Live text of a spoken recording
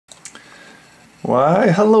Why,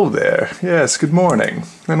 hello there. Yes, good morning,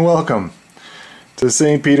 and welcome to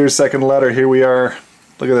St. Peter's second letter. Here we are.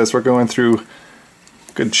 Look at this, we're going through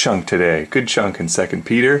a good chunk today. Good chunk in 2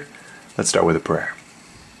 Peter. Let's start with a prayer.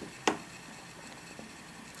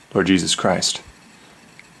 Lord Jesus Christ,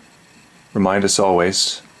 remind us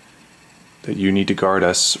always that you need to guard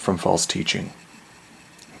us from false teaching.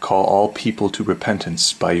 Call all people to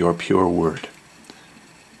repentance by your pure word.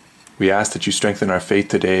 We ask that you strengthen our faith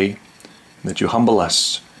today, and that you humble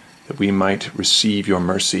us, that we might receive your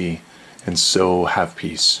mercy and so have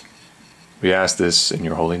peace. We ask this in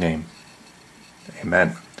your holy name.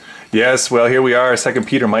 Amen. Yes, well, here we are, 2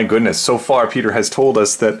 Peter. My goodness, so far Peter has told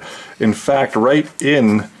us that, in fact, right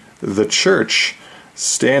in the church,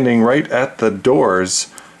 standing right at the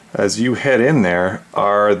doors, as you head in there,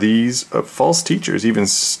 are these false teachers, even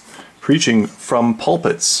preaching from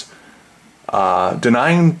pulpits,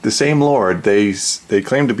 denying the same Lord they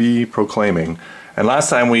claim to be proclaiming. And last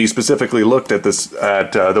time we specifically looked at this,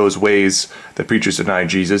 those ways that preachers deny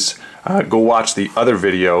Jesus. Go watch the other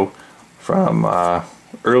video from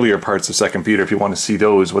earlier parts of 2 Peter if you want to see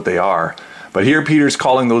those, what they are. But here Peter's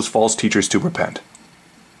calling those false teachers to repent.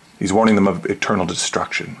 He's warning them of eternal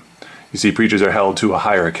destruction. You see, preachers are held to a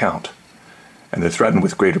higher account, and they're threatened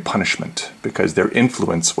with greater punishment because their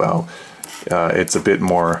influence, well, it's a bit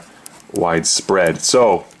more widespread.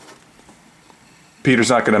 So, Peter's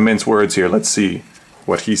not going to mince words here. Let's see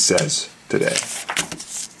what he says today.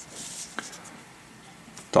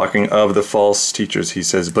 Talking of the false teachers, he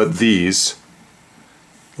says, "But these,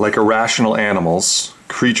 like irrational animals,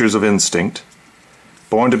 creatures of instinct,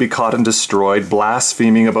 born to be caught and destroyed,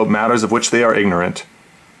 blaspheming about matters of which they are ignorant,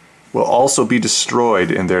 will also be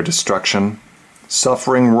destroyed in their destruction,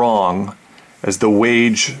 suffering wrong as the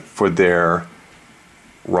wage for their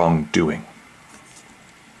wrongdoing."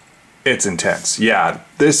 It's intense. Yeah,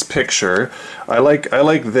 this picture, I like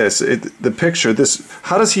this. The picture, this,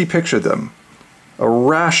 how does he picture them?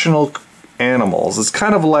 Irrational animals. It's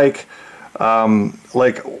kind of like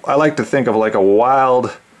I like to think of like a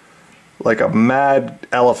wild, like a mad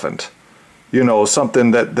elephant. You know,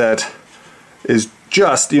 something that is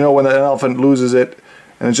just, you know, when an elephant loses it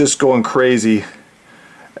and it's just going crazy.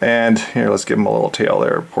 And here, let's give him a little tail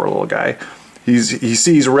there, poor little guy. He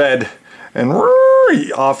sees red and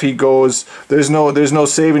off he goes. There's no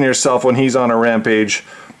saving yourself when he's on a rampage.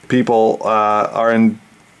 People are in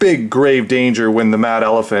big grave danger when the mad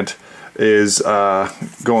elephant is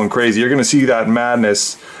going crazy. You're going to see that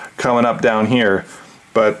madness coming up down here,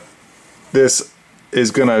 but this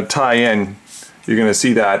is going to tie in. You're going to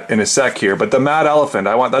see that in a sec here. But the mad elephant,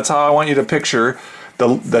 that's how I want you to picture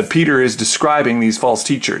that Peter is describing these false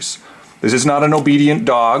teachers. This is not an obedient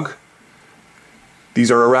dog. These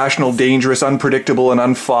are irrational, dangerous, unpredictable, and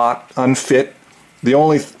unfit. The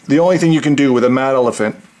only thing you can do with a mad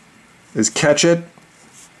elephant is catch it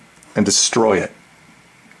and destroy it,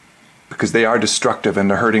 because they are destructive and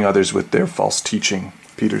they're hurting others with their false teaching.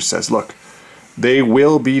 Peter says, look, they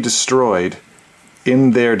will be destroyed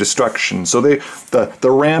in their destruction. So the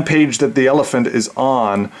rampage that the elephant is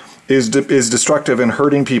on is destructive and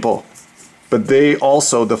hurting people, but they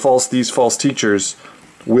also, these false teachers,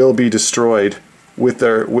 will be destroyed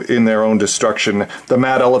in their own destruction. The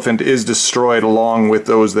mad elephant is destroyed along with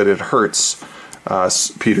those that it hurts,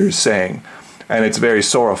 Peter is saying, and it's very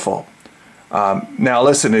sorrowful. Now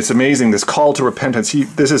listen, it's amazing, this call to repentance. He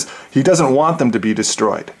doesn't want them to be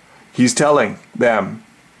destroyed. He's telling them,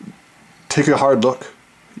 take a hard look.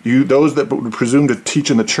 Those that presume to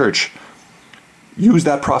teach in the church, use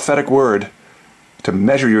that prophetic word to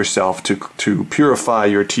measure yourself, to purify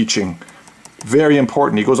your teaching. Very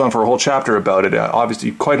important. He goes on for a whole chapter about it.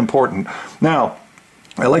 Obviously quite important. Now,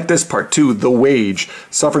 I like this part too, the wage.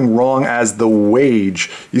 Suffering wrong as the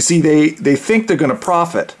wage. You see, they think they're going to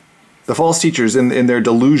profit. The false teachers in their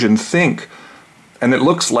delusion think, and it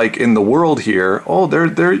looks like in the world here, oh,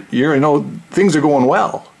 things are going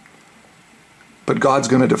well. But God's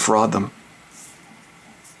going to defraud them.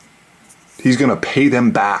 He's going to pay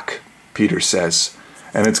them back, Peter says.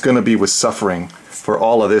 And it's going to be with suffering for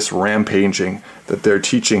all of this rampaging that their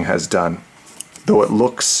teaching has done. Though it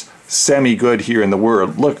looks semi-good here in the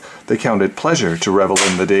world, look, they count it pleasure to revel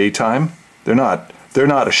in the daytime. They're not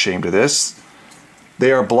ashamed of this.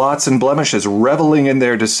 They are blots and blemishes, reveling in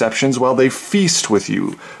their deceptions while they feast with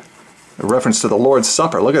you. A reference to the Lord's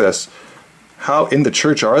Supper. Look at this. How in the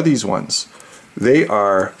church are these ones? They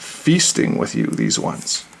are feasting with you, these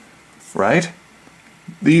ones. Right?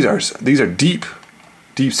 These are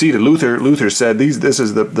deep-seated. Luther said this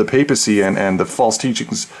is the papacy and the false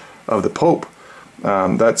teachings of the Pope.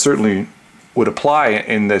 That certainly would apply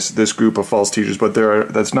in this group of false teachers, but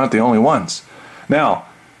that's not the only ones. Now,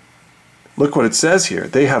 look what it says here.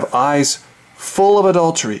 They have eyes full of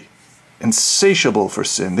adultery, insatiable for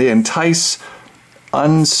sin. They entice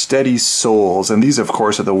unsteady souls. And these, of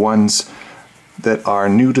course, are the ones that are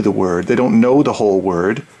new to the word. They don't know the whole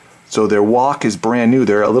word. So their walk is brand new.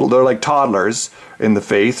 They're like toddlers in the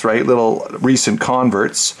faith, right? Little recent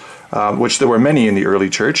converts, which there were many in the early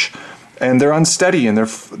church. And they're unsteady in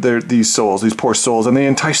these souls, these poor souls, and they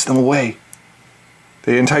entice them away.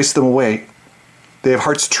 They entice them away. They have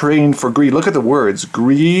hearts trained for greed. Look at the words.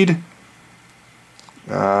 Greed,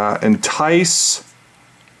 entice,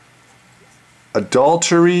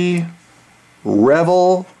 adultery,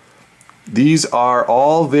 revel. These are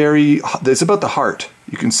all it's about the heart.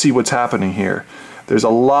 You can see what's happening here. There's a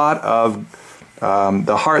lot of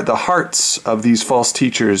the hearts of these false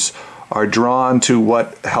teachers are drawn to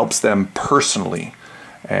what helps them personally.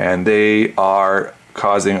 And they are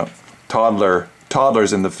causing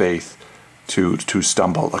toddlers in the faith to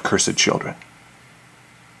stumble, accursed children,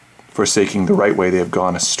 forsaking the right way. They have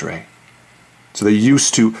gone astray. So they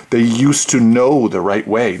used to know the right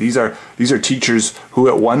way. These are teachers who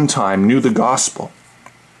at one time knew the gospel.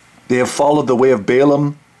 They have followed the way of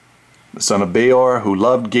Balaam, the son of Beor, who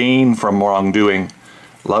loved gain from wrongdoing.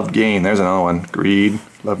 Loved gain, there's another one. Greed,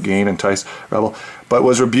 love gain, entice, rebel. But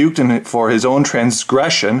was rebuked for his own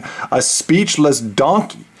transgression. A speechless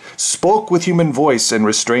donkey spoke with human voice and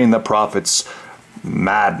restrained the prophets.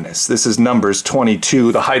 Madness. This is Numbers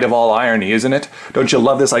 22, the height of all irony, isn't it? Don't you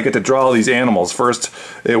love this? I get to draw all these animals. First,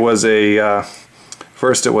 it was a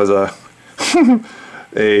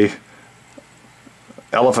a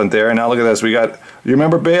elephant there. And now look at this. You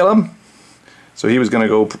remember Balaam? So he was going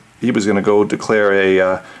to go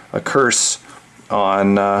declare a curse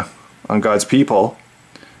on God's people.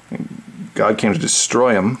 God came to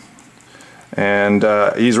destroy him. And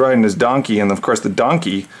he's riding his donkey, and of course the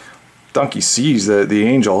donkey sees the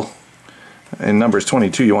angel in Numbers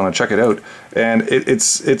 22. You want to check it out, and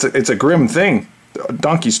it's a grim thing. The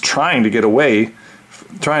donkey's trying to get away,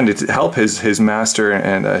 trying to help his master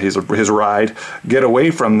and his ride get away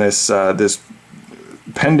from this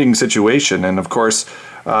pending situation. And of course,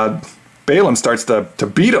 Balaam starts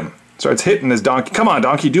to beat him. Starts hitting his donkey. Come on,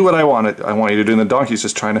 donkey, do what I want you to do. And the donkey's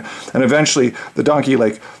just trying to. And eventually, the donkey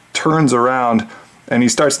turns around and he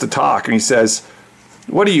starts to talk, and he says,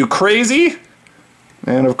 "What are you, crazy?"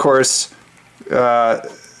 And of course,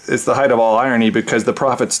 it's the height of all irony, because the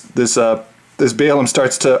prophets, this Balaam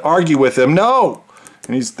starts to argue with him. No,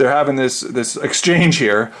 and they're having this exchange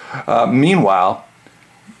here. Meanwhile,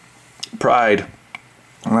 pride,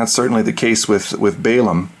 and that's certainly the case with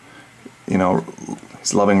Balaam. You know,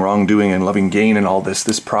 he's loving wrongdoing and loving gain and all this.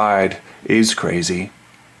 This pride is crazy.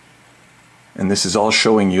 And this is all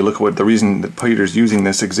showing you, look what the reason that Peter's using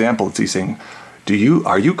this example is he's saying,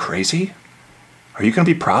 are you crazy? Are you going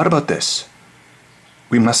to be proud about this?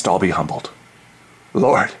 We must all be humbled.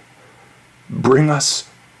 Lord, bring us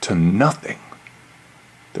to nothing,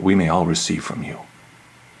 that we may all receive from you.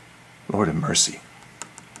 Lord, have mercy.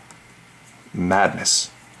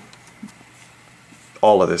 Madness.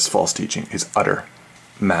 All of this false teaching is utter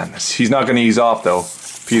madness. He's not going to ease off, though.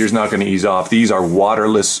 Peter's not going to ease off. These are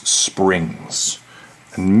waterless springs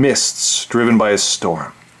and mists driven by a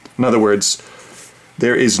storm. In other words,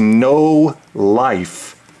 there is no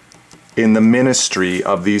life in the ministry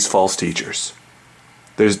of these false teachers.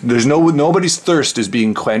 Nobody's thirst is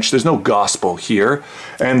being quenched. There's no gospel here.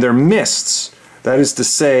 And they're mists. That is to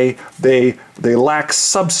say, they lack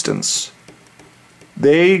substance.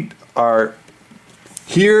 They are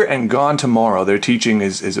here and gone tomorrow. Their teaching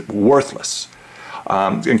is worthless.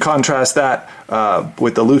 And contrast that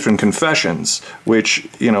with the Lutheran Confessions, which,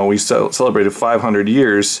 we celebrated 500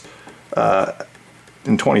 years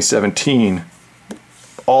in 2017,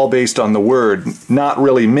 all based on the Word. Not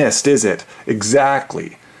really missed, is it?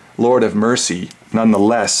 Exactly. Lord have mercy,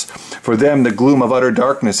 nonetheless. For them, the gloom of utter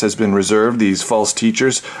darkness has been reserved, these false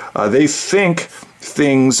teachers. They think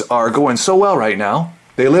things are going so well right now.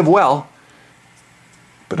 They live well,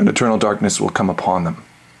 but an eternal darkness will come upon them.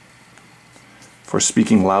 For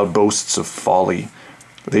speaking loud boasts of folly,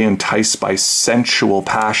 they entice by sensual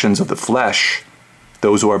passions of the flesh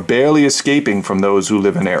those who are barely escaping from those who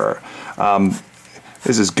live in error.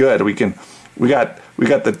 This is good. We got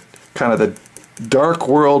the kind of the dark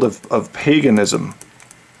world of paganism,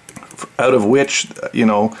 out of which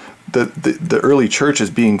the early church is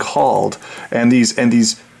being called, and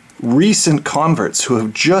these recent converts who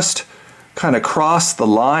have just kind of crossed the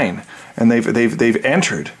line, and they've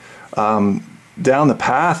entered down the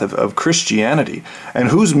path of Christianity. And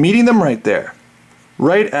who's meeting them right there?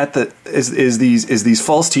 Right at is these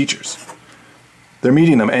false teachers. They're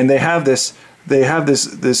meeting them, and they have this they have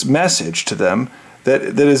this message to them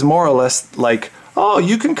that is more or less like, oh,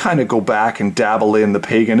 you can kind of go back and dabble in the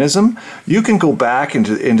paganism. You can go back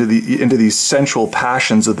into these sensual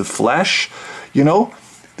passions of the flesh. You know,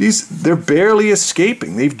 they're barely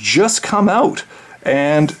escaping. They've just come out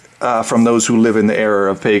and from those who live in the error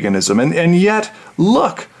of paganism. And yet,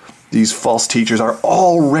 look, these false teachers are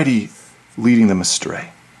already leading them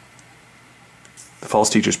astray. The false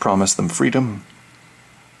teachers promise them freedom,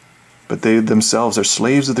 but they themselves are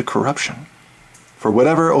slaves of the corruption. For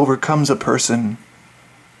whatever overcomes a person,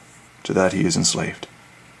 to that he is enslaved.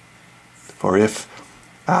 For if,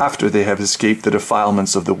 after they have escaped the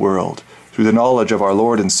defilements of the world, through the knowledge of our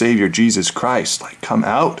Lord and Savior Jesus Christ, come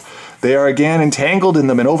out, they are again entangled in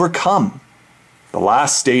them and overcome, the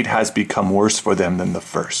last state has become worse for them than the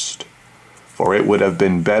first. For it would have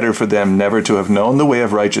been better for them never to have known the way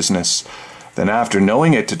of righteousness, than after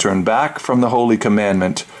knowing it to turn back from the holy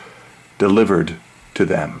commandment delivered to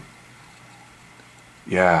them.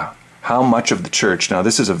 Yeah, how much of the church, now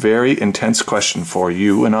this is a very intense question for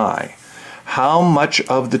you and I, how much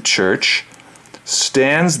of the church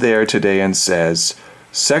stands there today and says,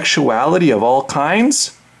 sexuality of all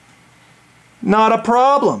kinds? Not a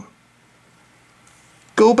problem.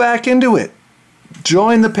 Go back into it.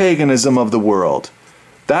 Join the paganism of the world.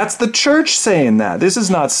 That's the church saying that. This is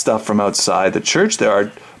not stuff from outside the church. There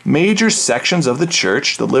are major sections of the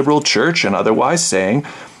church, the liberal church and otherwise, saying,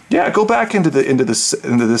 yeah, go back into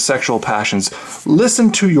the sexual passions.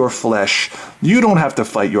 Listen to your flesh. You don't have to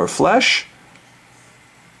fight your flesh.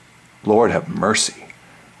 Lord have mercy.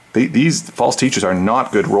 These false teachers are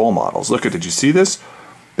not good role models. Look at, did you see this?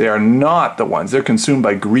 They are not the ones. They're consumed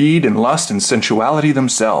by greed and lust and sensuality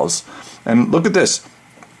themselves. And look at this.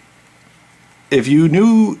 If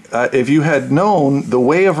you had known the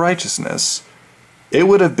way of righteousness, it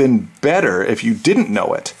would have been better if you didn't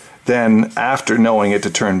know it than after knowing it to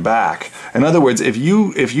turn back. In other words, if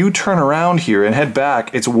you turn around here and head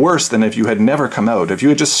back, it's worse than if you had never come out. If you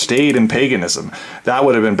had just stayed in paganism, that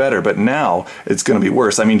would have been better. But now it's going to be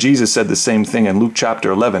worse. I mean, Jesus said the same thing in Luke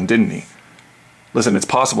chapter 11, didn't he? Listen, it's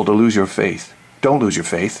possible to lose your faith. Don't lose your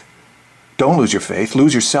faith. Don't lose your faith.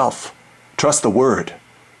 Lose yourself. Trust the word.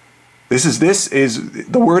 This is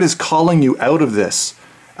the word is calling you out of this,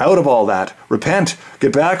 out of all that. Repent.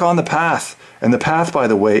 Get back on the path. And the path, by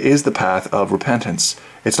the way, is the path of repentance.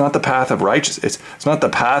 It's not the path of righteousness. It's not the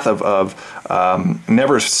path of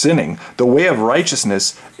never sinning. The way of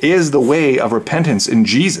righteousness is the way of repentance in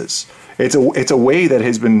Jesus. It's a way that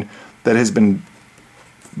has been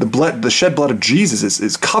the shed blood of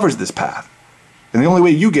Jesus covers this path. And the only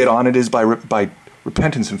way you get on it is by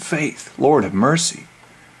repentance and faith. Lord have mercy.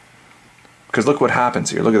 Because look what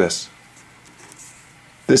happens here. Look at this.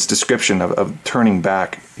 This description of turning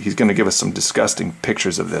back, he's going to give us some disgusting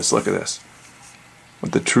pictures of this. Look at this.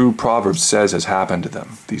 What the true proverb says has happened to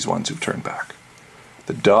them, these ones who've turned back.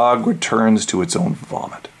 The dog returns to its own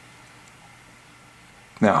vomit.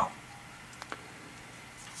 Now,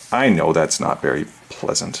 I know that's not very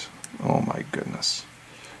pleasant. Oh my goodness.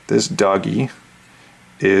 This doggy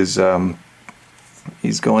is,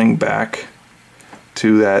 he's going back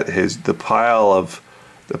to the pile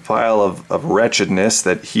of wretchedness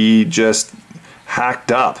that he just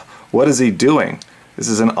hacked up. What is he doing? This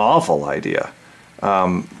is an awful idea.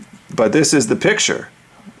 But this is the picture,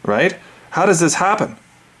 right? How does this happen?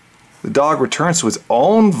 The dog returns to its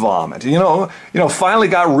own vomit. Finally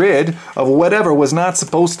got rid of whatever was not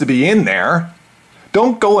supposed to be in there.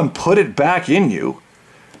 Don't go and put it back in you.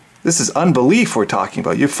 This is unbelief we're talking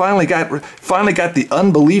about. You finally got the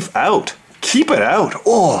unbelief out. Keep it out.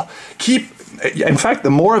 In fact, the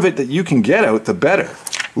more of it that you can get out, the better.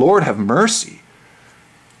 Lord have mercy.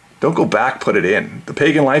 Don't go back, put it in. The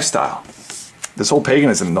pagan lifestyle. This whole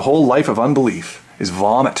paganism, the whole life of unbelief is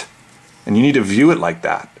vomit. And you need to view it like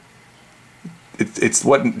that. It's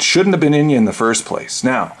what shouldn't have been in you in the first place.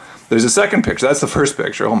 Now, there's a second picture. That's the first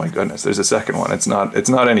picture. Oh my goodness, there's a second one. It's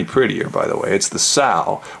not any prettier, by the way. It's the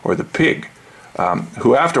sow, or the pig,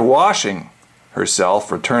 who after washing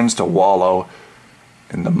herself returns to wallow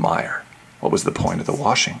in the mire. What was the point of the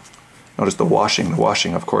washing? Notice the washing. The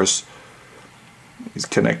washing, of course, is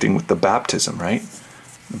connecting with the baptism, right?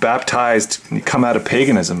 Baptized, and you come out of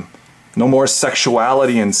paganism. No more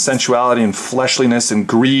sexuality and sensuality and fleshliness and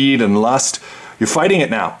greed and lust. You're fighting it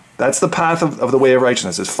now. That's the path of the way of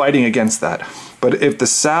righteousness, is fighting against that. But if the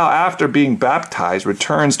sow, after being baptized,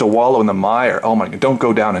 returns to wallow in the mire, oh my God, don't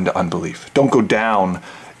go down into unbelief. Don't go down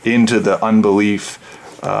into the unbelief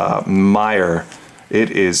mire.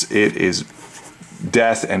 It is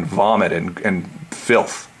death and vomit and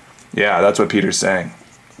filth. Yeah, that's what Peter's saying.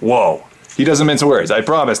 Whoa. He doesn't mince words. I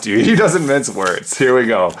promised you. He doesn't mince words. Here we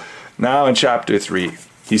go. Now in chapter 3,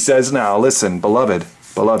 he says now, listen, beloved,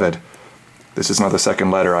 this is not the second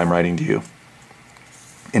letter I'm writing to you.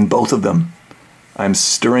 In both of them, I'm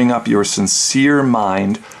stirring up your sincere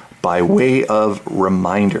mind by way of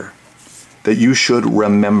reminder that you should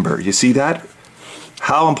remember. You see that?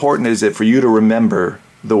 How important is it for you to remember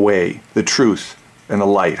the way, the truth, and the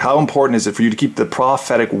light? How important is it for you to keep the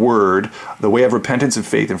prophetic word, the way of repentance and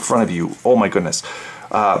faith in front of you? Oh my goodness.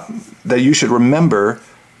 That you should remember,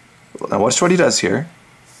 now watch what he does here,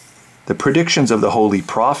 the predictions of the holy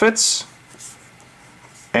prophets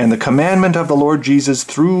and the commandment of the Lord Jesus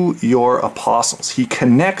through your apostles. He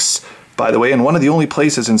connects, by the way, in one of the only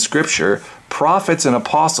places in Scripture, prophets and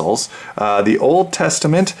apostles, the Old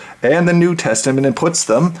Testament and the New Testament, and puts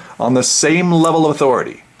them on the same level of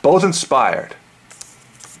authority, both inspired.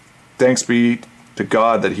 Thanks be to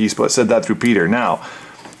God that he said that through Peter. Now,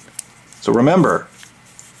 so remember,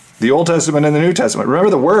 the Old Testament and the New Testament. Remember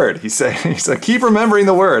the word. He said, keep remembering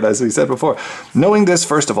the word, as he said before. Knowing this,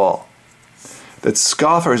 first of all, that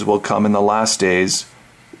scoffers will come in the last days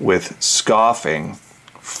with scoffing,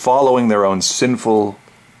 following their own sinful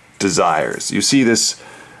desires. You see this,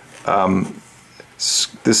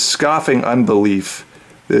 this scoffing unbelief,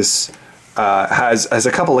 this has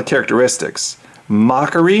a couple of characteristics.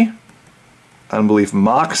 Mockery. Unbelief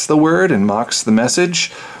mocks the word and mocks the message.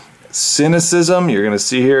 Cynicism, you're going to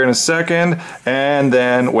see here in a second. And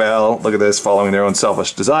then, well, look at this, following their own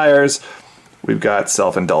selfish desires. We've got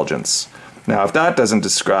self-indulgence. Now, if that doesn't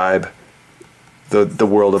describe the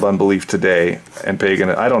world of unbelief today and pagan,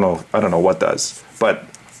 I don't know what does. But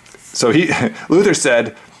so Luther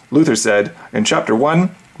said in chapter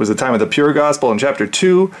 1 was the time of the pure gospel, and chapter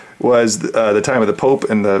 2 was the time of the Pope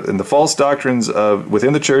and the false doctrines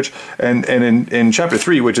within the church, and in chapter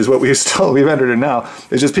 3, which is what we've entered in now,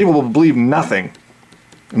 is just people will believe nothing,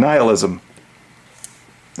 nihilism,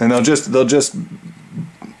 and they'll just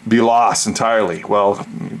be lost entirely. Well,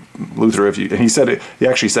 Luther, he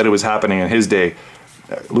actually said it was happening in his day.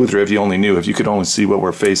 Luther, if you only knew, if you could only see what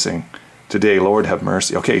we're facing today, Lord have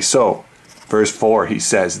mercy. Okay, so verse 4, he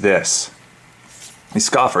says this. These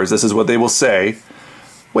scoffers, this is what they will say.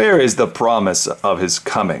 Where is the promise of his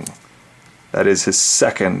coming? That is his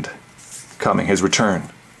second coming, his return.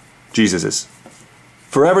 Jesus's.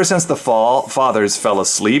 For ever since the fall, fathers fell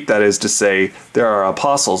asleep. That is to say, there are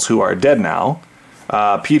apostles who are dead now.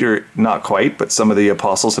 Peter, not quite, but some of the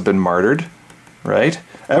apostles have been martyred, right?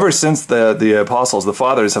 Ever since the apostles, the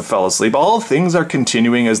fathers have fell asleep, all things are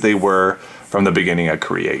continuing as they were from the beginning of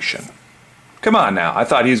creation. Come on now, I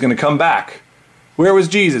thought he was going to come back. Where was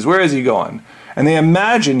Jesus? Where is he going? And they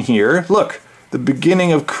imagine here, look, the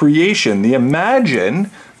beginning of creation. They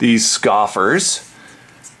imagine, these scoffers,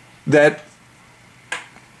 that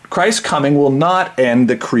Christ's coming will not end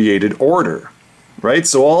the created order, right?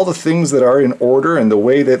 So all the things that are in order and the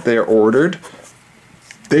way that they're ordered,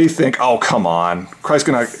 they think, oh, come on.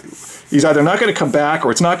 He's either not going to come back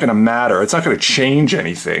or it's not going to matter. It's not going to change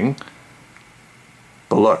anything.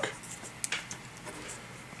 But look.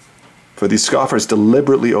 For these scoffers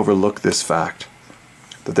deliberately overlook this fact,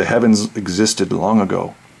 that the heavens existed long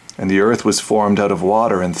ago, and the earth was formed out of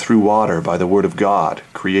water and through water by the word of God,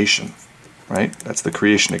 creation, right? That's the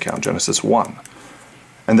creation account, Genesis 1.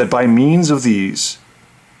 And that by means of these,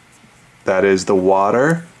 that is the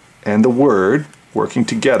water and the word working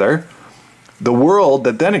together, the world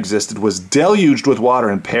that then existed was deluged with water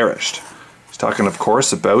and perished. He's talking, of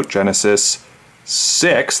course, about Genesis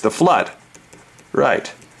 6, the flood,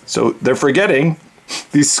 right? So they're forgetting,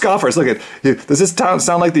 these scoffers, look at, does this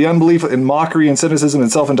sound like the unbelief and mockery and cynicism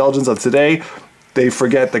and self-indulgence of today? They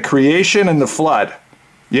forget the creation and the flood.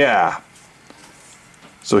 Yeah.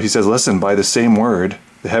 So he says, listen, by the same word,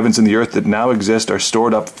 the heavens and the earth that now exist are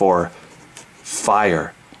stored up for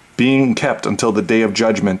fire, being kept until the day of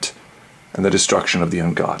judgment and the destruction of the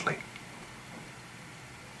ungodly.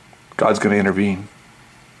 God's going to intervene.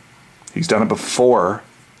 He's done it before,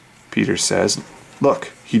 Peter says.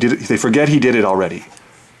 Look, he did it. They forget he did it already.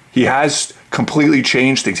 He has completely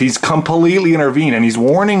changed things. He's completely intervened, and he's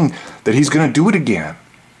warning that he's going to do it again.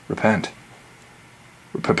 Repent.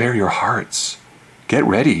 Prepare your hearts. Get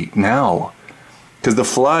ready now. Because the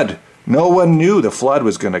flood, no one knew the flood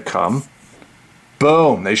was going to come.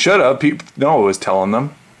 Boom. They should have. Noah was telling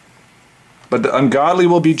them. But the ungodly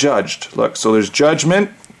will be judged. Look, so there's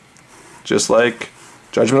judgment, just like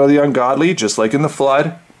judgment of the ungodly, just like in the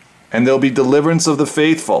flood. And there'll be deliverance of the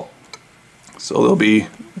faithful. So there'll be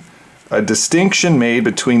a distinction made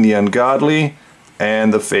between the ungodly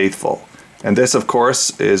and the faithful. And this, of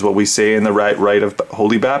course, is what we say in the rite of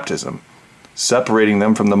holy baptism. separating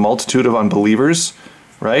them from the multitude of unbelievers,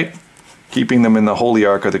 right? Keeping them in the holy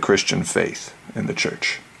ark of the Christian faith in the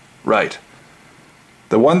church. Right.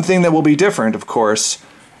 The one thing that will be different, of course,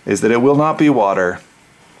 is that it will not be water.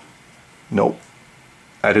 Nope.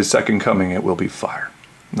 At his second coming, it will be fire.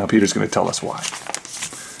 Now, Peter's going to tell us why.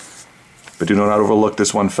 But do not overlook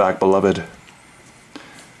this one fact, beloved,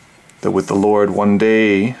 that with the Lord 1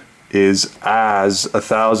 day is as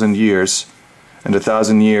 1,000 years, and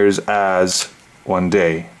 1,000 years as 1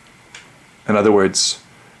 day. In other words,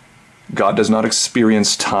 God does not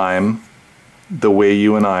experience time the way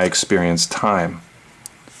you and I experience time.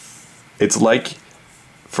 It's like,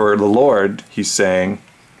 for the Lord, he's saying,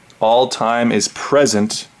 all time is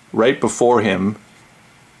present right before him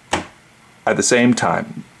at the same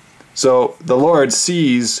time. So the Lord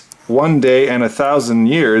sees 1 day and 1,000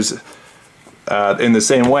 years in the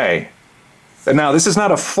same way. And now, this is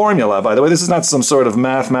not a formula, by the way. This is not some sort of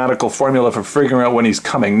mathematical formula for figuring out when he's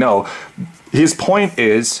coming. No. His point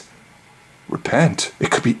is, repent.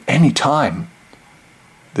 It could be any time.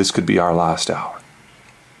 This could be our last hour.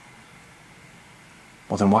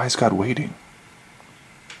 Well, then why is God waiting?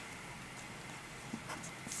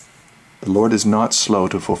 The Lord is not slow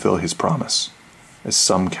to fulfill his promise, as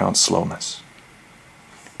some count slowness,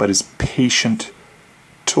 but is patient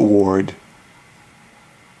toward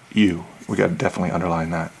you. We got to definitely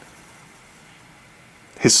underline that.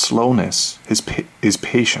 His slowness, his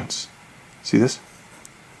patience. See this?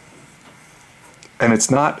 And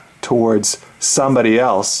it's not towards somebody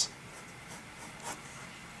else.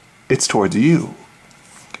 It's towards you.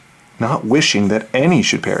 Not wishing that any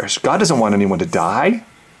should perish. God doesn't want anyone to die,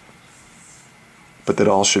 but that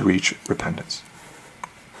all should reach repentance.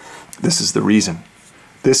 This is the reason.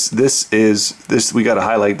 This we got to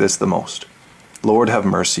highlight this the most. Lord, have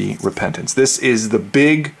mercy, repentance. This is the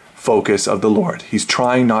big focus of the Lord. He's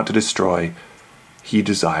trying not to destroy. He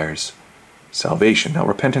desires salvation. Now,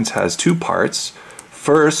 repentance has two parts.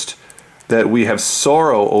 First, that we have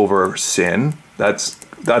sorrow over sin. That's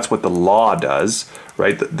what the law does,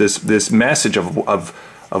 right? This message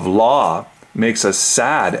of law makes us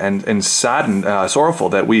sad and saddened, sorrowful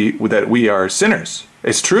that we are sinners.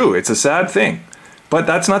 It's true. It's a sad thing. But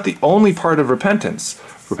that's not the only part of repentance.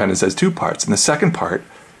 Repentance has two parts. And the second part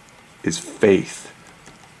is faith.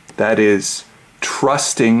 That is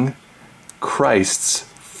trusting Christ's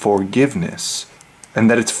forgiveness. And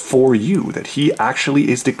that it's for you. That he actually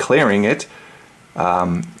is declaring it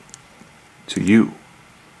to you.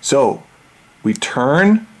 So we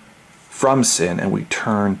turn from sin and we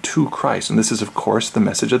turn to Christ. And this is, of course, the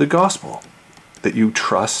message of the gospel. That you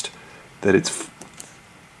trust that it's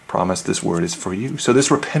promised, this word is for you. So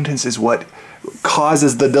this repentance is what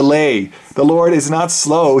causes the delay. The Lord is not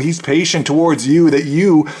slow. He's patient towards you that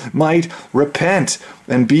you might repent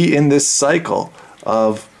and be in this cycle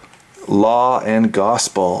of law and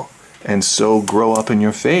gospel and so grow up in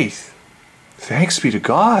your faith. Thanks be to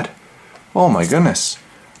God. Oh my goodness.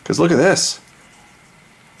 Because look at this.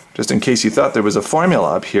 Just in case you thought there was a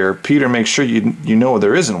formula up here, Peter makes sure you know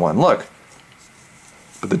there isn't one. Look.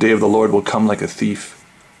 But the day of the Lord will come like a thief.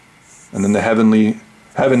 And then the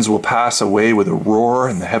heavens will pass away with a roar,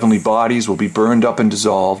 and the heavenly bodies will be burned up and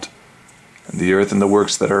dissolved, and the earth and the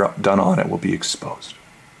works that are done on it will be exposed.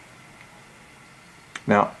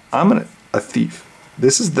 Now, a thief.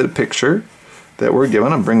 This is the picture that we're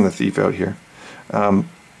given. I'm bringing the thief out here. The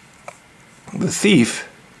thief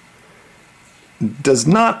does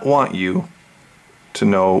not want you to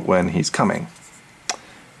know when he's coming.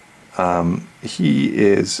 He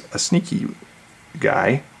is a sneaky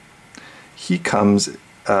guy. He comes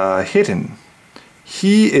hidden.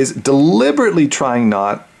 He is deliberately trying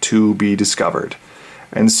not to be discovered.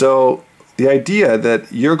 And so the idea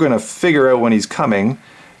that you're going to figure out when he's coming,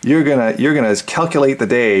 you're going to calculate the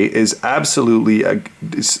day is absolutely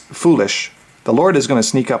is foolish. The Lord is going to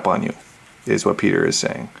sneak up on you, is what Peter is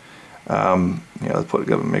saying. Let's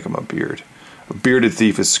make him a beard. A bearded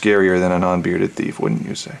thief is scarier than an unbearded thief, wouldn't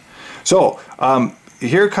you say? So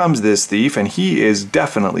here comes this thief, and he is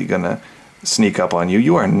definitely going to sneak up on you.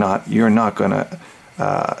 You're not going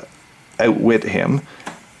to outwit him.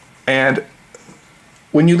 And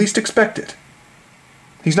when you least expect it,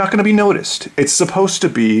 he's not going to be noticed. It's supposed to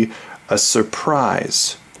be a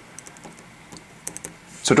surprise.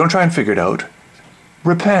 So don't try and figure it out.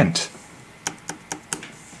 Repent.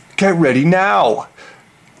 Get ready now.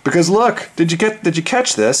 Because look, did you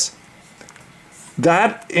catch this?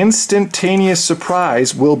 That instantaneous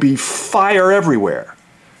surprise will be fire everywhere.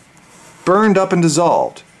 Burned up and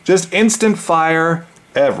dissolved. Just instant fire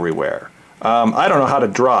everywhere. I don't know how to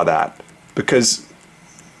draw that because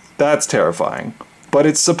that's terrifying. but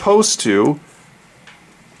it's supposed to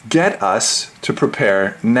get us to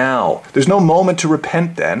prepare now. There's no moment to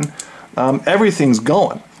repent then. Everything's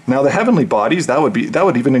going. Now the heavenly bodies, that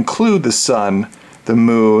would even include the sun, the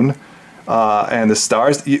moon, and the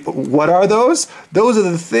stars. What are those? Those are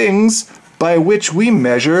the things by which we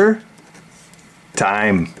measure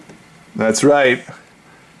time. That's right.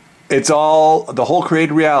 It's all, the whole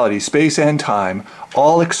created reality, space and time,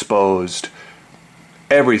 all exposed.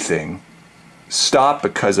 Everything stopped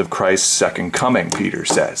because of Christ's second coming, Peter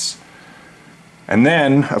says. And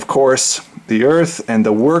then, of course, the earth and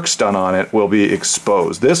the works done on it will be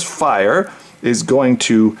exposed. This fire is going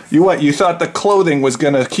to, you thought the clothing was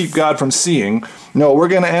going to keep God from seeing. No, we're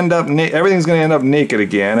going to end up, everything's going to end up naked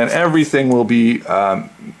again, and everything will be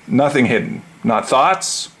nothing hidden. Not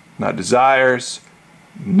thoughts, not desires,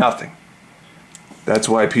 nothing. That's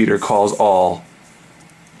why Peter calls all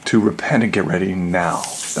to repent and get ready now.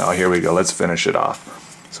 Now here we go, let's finish it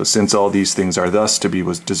off. So since all these things are thus to be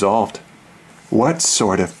was dissolved, what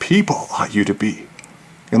sort of people ought you to be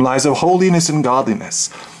in lives of holiness and godliness?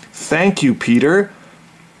 Thank you, Peter.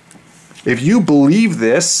 If you believe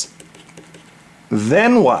this,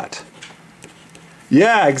 then what?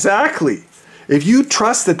 Yeah, exactly. If you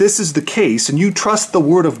trust that this is the case and you trust the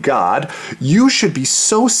Word of God, you should be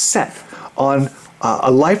so set on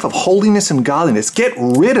a life of holiness and godliness. Get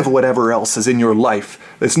rid of whatever else is in your life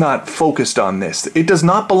that's not focused on this. It does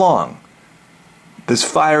not belong. This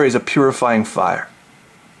fire is a purifying fire.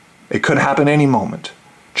 It could happen any moment.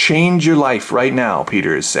 Change your life right now,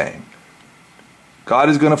 Peter is saying. God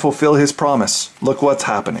is going to fulfill his promise. Look what's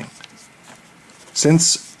happening.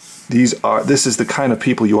 Since this is the kind of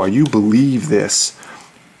people you are, you believe this.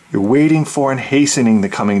 You're waiting for and hastening the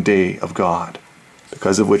coming day of God,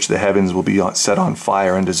 because of which the heavens will be set on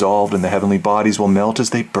fire and dissolved, and the heavenly bodies will melt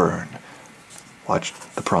as they burn. Watch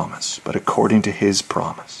the promise, but according to his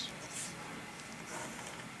promise.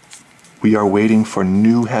 We are waiting for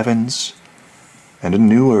new heavens and a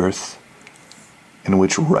new earth in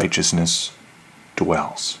which righteousness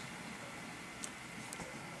dwells.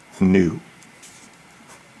 New.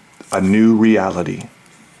 A new reality,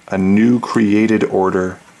 a new created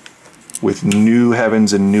order with new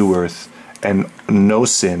heavens and new earth, and no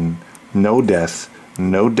sin, no death,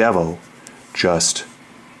 no devil, just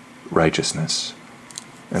righteousness.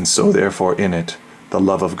 And so therefore in it, the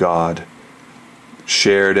love of God,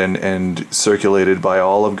 shared and circulated by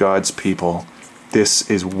all of God's people, this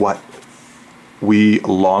is what we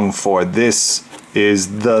long for. This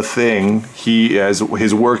is the thing he is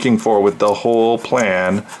working for with the whole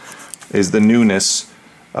plan, is the newness,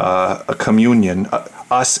 a communion,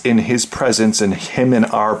 us in his presence and him in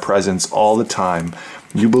our presence all the time.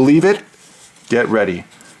 You believe it? Get ready.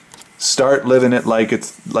 Start living it like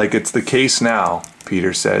it's the case now,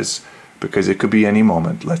 Peter says, because it could be any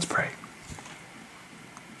moment. Let's pray.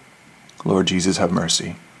 Lord Jesus, have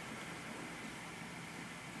mercy.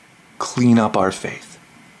 Clean up our faith.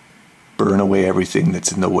 Burn away everything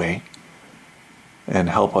that's in the way, and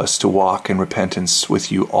help us to walk in repentance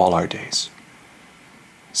with you all our days.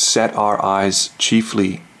 Set our eyes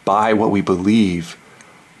chiefly by what we believe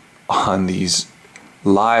on these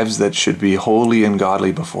lives that should be holy and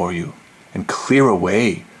godly before you, and clear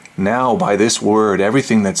away now by this word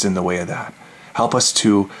everything that's in the way of that. Help us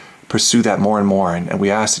to pursue that more and more, and we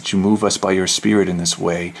ask that you move us by your Spirit in this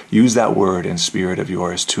way. Use that word and Spirit of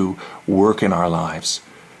yours to work in our lives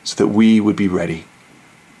so that we would be ready.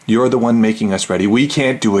 You're the one making us ready. We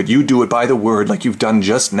can't do it. You do it by the word like you've done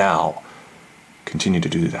just now. Continue to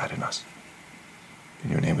do that in us. In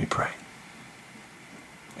your name we pray.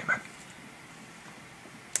 Amen.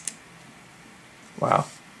 Wow.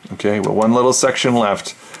 Okay, well, one little section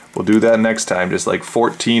left. We'll do that next time, just like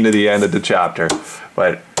 14 to the end of the chapter.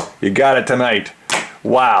 But you got it tonight.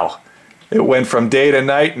 Wow. It went from day to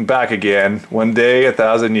night and back again. One day,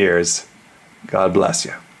 1,000 years. God bless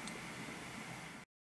you.